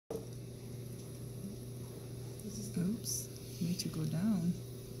Oops. Need to go down.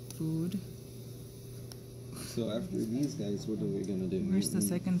 Food. So after these guys, what are we gonna do? Where's the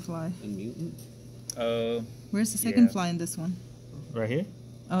second fly? And mutant? Where's the second fly in this one? Right here?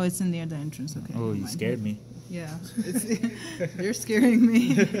 Oh, it's in near the entrance. Okay. Oh, you scared me. Yeah. You're scaring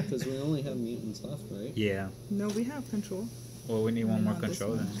me. Because we only have mutants left, right? Yeah. No, we have control. Well, we need one more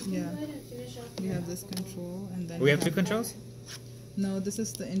control then. Yeah. We have this control and then We have two controls? No, this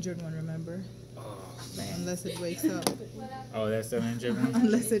is the injured one, remember? Oh, man. Unless it wakes up. Oh, that's the injured one?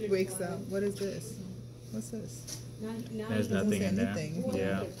 Unless it wakes up. What is this? What's this? There's nothing in there. anything.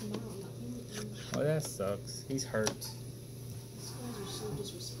 Yeah. Oh, that sucks. He's hurt.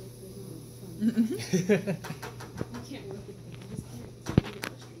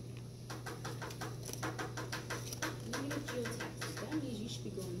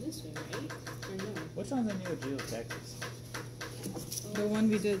 Which one's a Neo Geo Texas? The one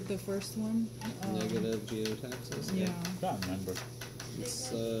we did, the first one? Negative geotaxis? Yeah. I don't remember.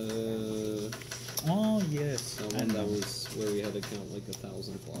 It's Oh, yes. the one that was where we had to count like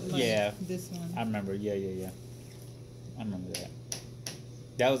 1,000 flies. Yeah. This one. I remember. Yeah. I remember that.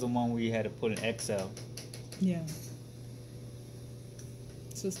 That was the one where you had to put in Excel. Yeah.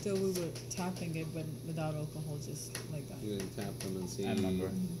 So still we were tapping it, but without alcohol, just like that. You can tap them and see. I remember.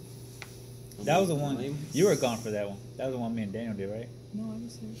 how That was the many one. times. You were gone for that one. That was the one me and Daniel did, right? No, I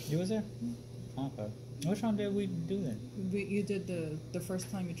was here. You was there? Okay. Which one did we do then? You did the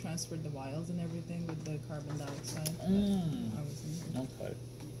first time you transferred the vials and everything with the carbon dioxide. Mm. I was in here. Okay.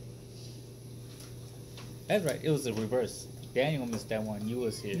 That's right. It was the reverse. Daniel missed that one. You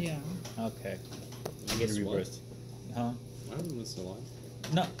was here. Yeah. Okay. You Get it missed what? reversed. Huh? I haven't missed a lot.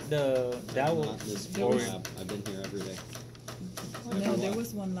 No, that was Not this there full was- lab. I've been here every day. No, there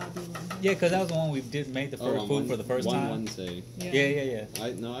was one lobby one. yeah, because that was the one we made the first on food for the first one time. Wednesday. Yeah.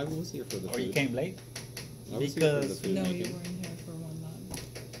 I was here for the Or food. you came late? I was because- here for the food No, you making. weren't here for one lab.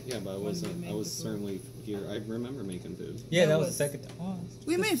 Yeah, but I when wasn't. we made I was the food. certainly here. I remember making food. Yeah, That that was the was- second time. Oh.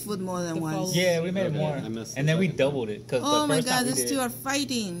 We made food more than The once. follow- Yeah, we made it Okay, more. I missed And the then we second doubled it. Cause Oh the my first time god, we these did- two are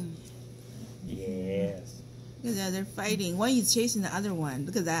fighting. Yes. Look at that, they're fighting. One is chasing the other one.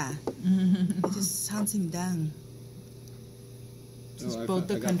 Look at that. It just hunts him down. Just I both got-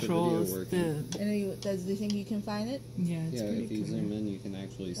 the I got controls. video working. Does you think you can find it? Yeah, it's Yeah, pretty if you clear. zoom in, you can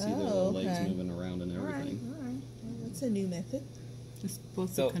actually see Oh, the little legs okay. moving around and Alright, everything. alright. Well, that's a new method. It's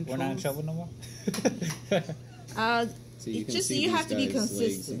both So the controls. we're not in trouble no more? So you It can just- see you these have to be guys'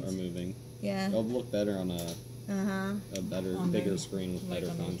 consistent. legs are moving. Yeah. It'll look better on Uh-huh. a better, On bigger the- screen with like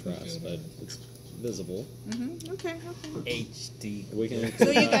better on the contrast, but computer. it's visible. Mm-hmm. Okay. HD. We can. So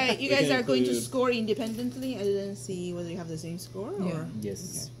you guys we can are going to include- score independently. I didn't see whether you have the same score or. Yeah.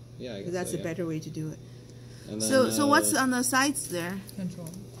 Yes. Yeah, I guess That's so, a yeah. better way to do it. And then, So what's on the sides there? Control.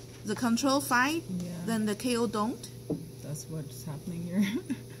 The control fight, Yeah. then the KO don't. That's what's happening here.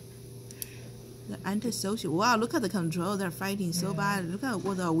 The antisocial. Wow, look at the control. They're fighting so Yeah. bad. Look at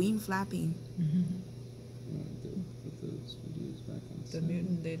what the wing flapping. Put those videos back on The set.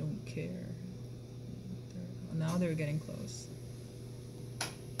 mutant, they don't care. Now they're getting close.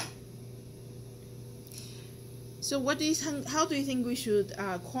 So how do you think we should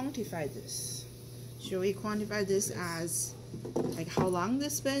quantify this? Should we quantify this as like how long they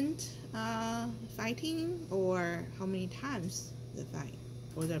spent fighting or how many times they fight?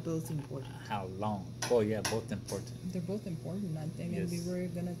 Or they're both important? How long? Oh, yeah, both important. They're both important, I think, and we Yes. were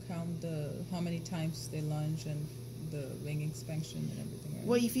gonna count how many times they lunge and the wing expansion and everything. Right?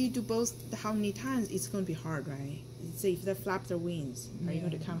 Well, if you do both, how many times, it's going to be hard, right? Say if they flap their wings, are you Yeah.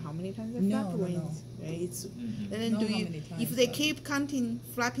 going to count how many times they No, flap their no, wings? no. Right? It's Mhm. and then Not do how you many times, if they but- keep counting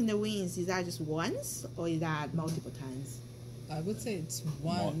flapping the wings, is that just once or is that multiple times? I would say it's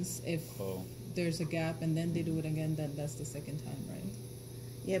once. If Oh. there's a gap and then they do it again, then that's the second time, right?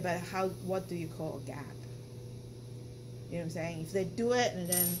 Yeah, but what do you call a gap? You know what I'm saying? If they do it and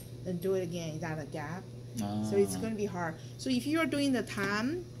then do it again, is that a gap? So it's going to be hard. So if you're doing the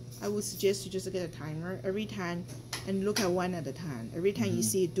time, I would suggest you just get a timer every time and look at one at a time. Every time you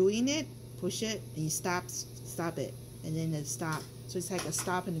see it doing it, push it, and you stop it, and then it stop. So it's like a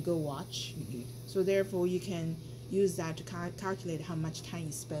stop and go watch. So therefore you can use that to calculate how much time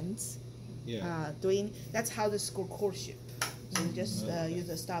you spend Yeah. doing. That's how they score courtship. So you just use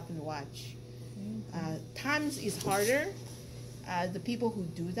a stop and watch. Times is harder. The people who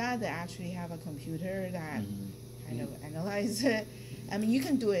do that, they actually have a computer that kind of analyze it. I mean, you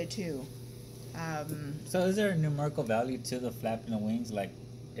can do it too. So is there a numerical value to the flapping the wings? Like,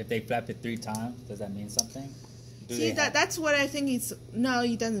 if they flap it 3 times, does that mean something? Do See, they have- that's what I think it's... No,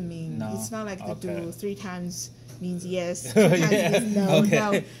 it doesn't mean. No? It's not like they Okay. do 3 times means yes, 2 times Yeah. means no.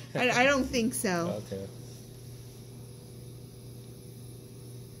 Okay. No, I don't think so. Okay.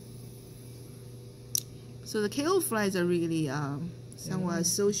 So the KO flies are really somewhat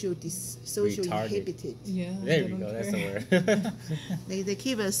social Retarded. inhibited. Yeah. There they we don't go. That's care. the word. They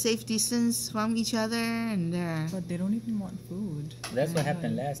keep a safe distance from each other, and But they don't even want food. That's what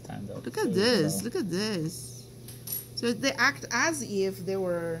happened last time, though. look at too, this. so. Look at this. So they act as if they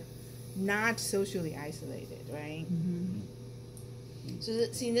were not socially isolated, right? So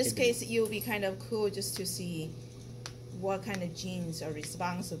see, in this case, it will be kind of cool just to see what kind of genes are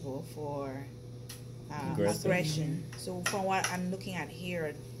responsible for aggression. So from what I'm looking at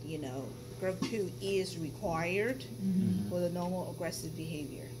here, GRG2 is required for the normal aggressive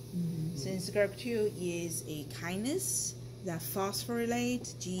behavior. Since GRG2 is a kinase that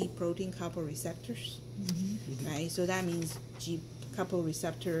phosphorylates G protein couple receptors, right? So that means G couple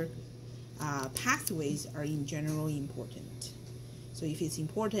receptor pathways are in general important. So if it's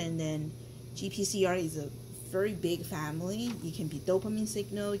important, then GPCR is a very big family. It can be dopamine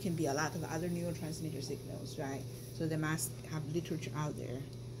signal, it can be a lot of other neurotransmitter signals, right? So they must have literature out there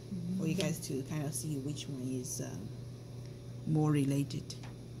for you guys to kind of see which one is more related.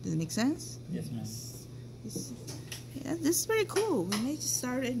 Does it make sense? Yes, ma'am. This is very cool. We may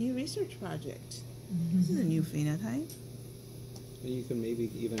start a new research project. This is a new phenotype. And you can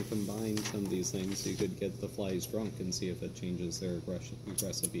maybe even combine some of these things so you could get the flies drunk and see if it changes their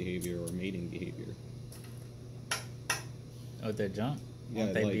aggressive behavior or mating behavior. Oh, they're drunk? Yeah,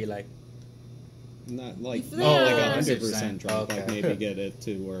 Won't they be like... Not like If not they're- like 100% 100% drunk, like okay. maybe get it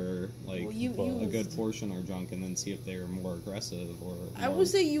to where like Well, a good portion are drunk and then see if they're more aggressive or I more- would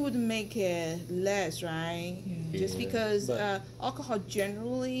say you would make it less, right? Yeah. Just Yeah, because but- alcohol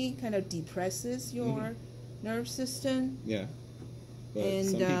generally kind of depresses your nerve system. Yeah. But And,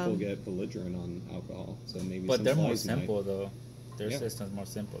 some people get belligerent on alcohol, so maybe But some they're more flies might- simple, though. Their Yeah. system's more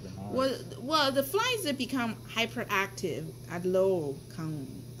simple than ours. Well, the flies that become hyperactive at low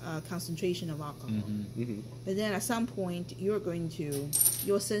concentration of alcohol. Mhm. But then at some point,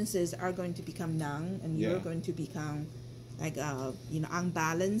 your senses are going to become numb, and you're Yeah. going to become like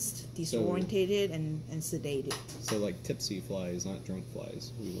unbalanced, disorientated, and sedated. So like tipsy flies, not drunk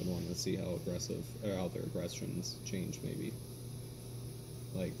flies. We would want to see how aggressive or how their aggressions change, maybe.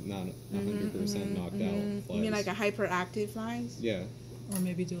 Like not 100% knocked out flies. You mean like a hyperactive flies? Yeah. Or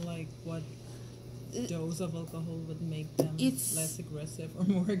maybe do like what dose of alcohol would make them It's- less aggressive or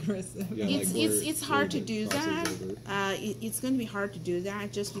more aggressive. Yeah, It's hard to where do it crosses that. over. It's going to be hard to do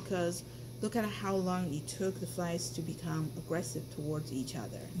that just because look at how long it took the flies to become aggressive towards each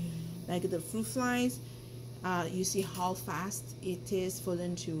other. Like the fruit flies, you see how fast it is for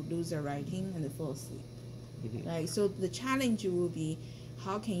them to lose their writing and they fall asleep. Right? So the challenge will be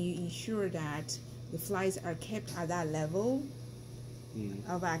how can you ensure that the flies are kept at that level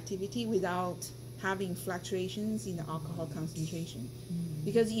of activity without having fluctuations in the alcohol concentration.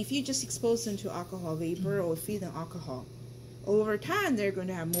 Because if you just expose them to alcohol vapor or feed them alcohol, over time they're going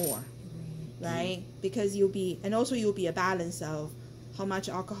to have more, right? Because you'll be a balance of how much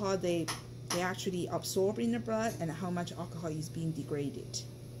alcohol they actually absorb in the blood and how much alcohol is being degraded.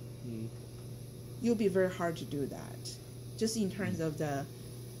 You'll be very hard to do that, just in terms of the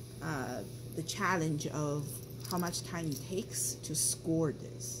challenge of how much time it takes to score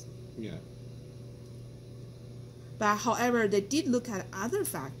this. Yeah. But however, they did look at other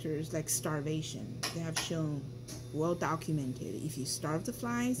factors like starvation. They have shown, well documented, if you starve the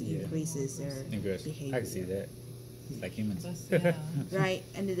flies, it Yeah. increases their Aggressive. behavior. I can see that. Like humans. Yeah. Right,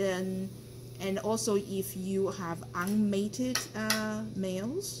 and also if you have unmated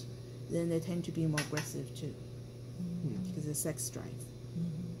males, then they tend to be more aggressive too, because of sex drive.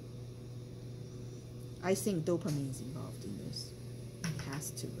 I think dopamine is involved in this. It has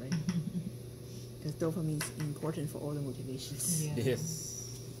to, right? Because dopamine is important for all the motivations. Yeah. Yes.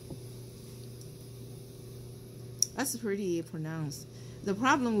 That's pretty pronounced. The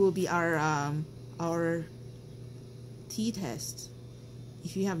problem will be our t-test.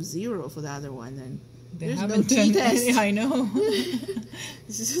 If you have 0 for the other one, then They there's no haven't done t-test. any, I know.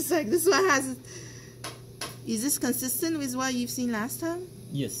 It's just like this one has. Is this consistent with what you've seen last time?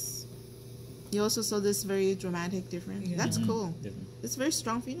 Yes. You also saw this very dramatic difference. Yeah. That's cool. Different. It's a very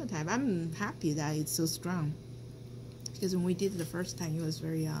strong phenotype. I'm happy that it's so strong. Because when we did it the first time, it was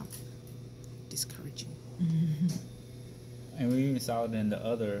very discouraging. And we even saw it in the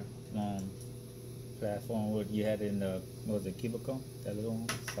other platform. What you had in the, what was it, Cubicle? That little one?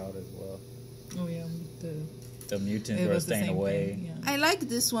 Saw it as well. Oh yeah, The mutants it were was the staying same away. thing, yeah. I like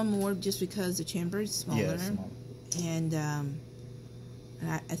this one more just because the chamber is smaller. Yeah, small. And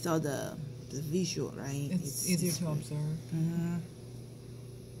I thought the visual, right? It's easier to observe. Mm-hmm.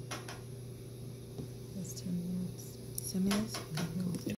 That's 10 minutes. 10 minutes? Okay.